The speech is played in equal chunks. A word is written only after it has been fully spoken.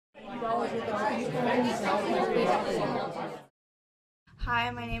Hi,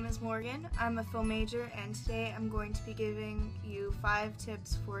 my name is Morgan. I'm a film major, and today I'm going to be giving you 5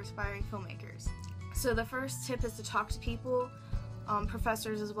 tips for aspiring filmmakers. So the first tip is to talk to people,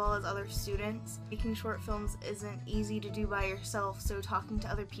 professors as well as other students. Making short films isn't easy to do by yourself, so talking to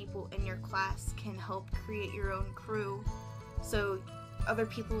other people in your class can help create your own crew. So other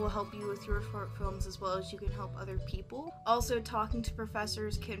people will help you with your short films as well as you can help other people. Also, talking to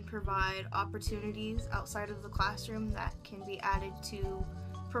professors can provide opportunities outside of the classroom that can be added to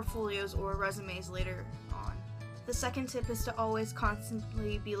portfolios or resumes later on. The second tip is to always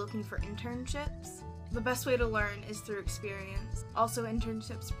constantly be looking for internships. The best way to learn is through experience. Also,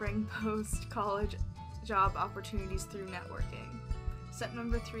 internships bring post-college job opportunities through networking. Step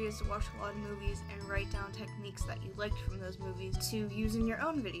number 3 is to watch a lot of movies and write down techniques that you liked from those movies to use in your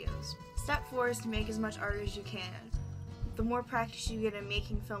own videos. Step 4 is to make as much art as you can. The more practice you get at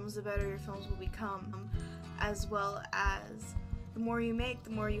making films, the better your films will become, as well as the more you make, the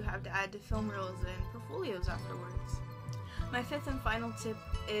more you have to add to film reels and portfolios afterwards. My 5th and final tip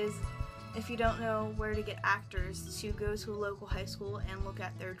is, if you don't know where to get actors, to go to a local high school and look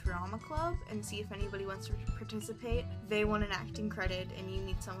at their drama club and see if anybody wants to participate. They want an acting credit and you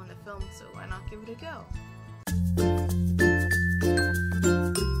need someone to film, so why not give it a go?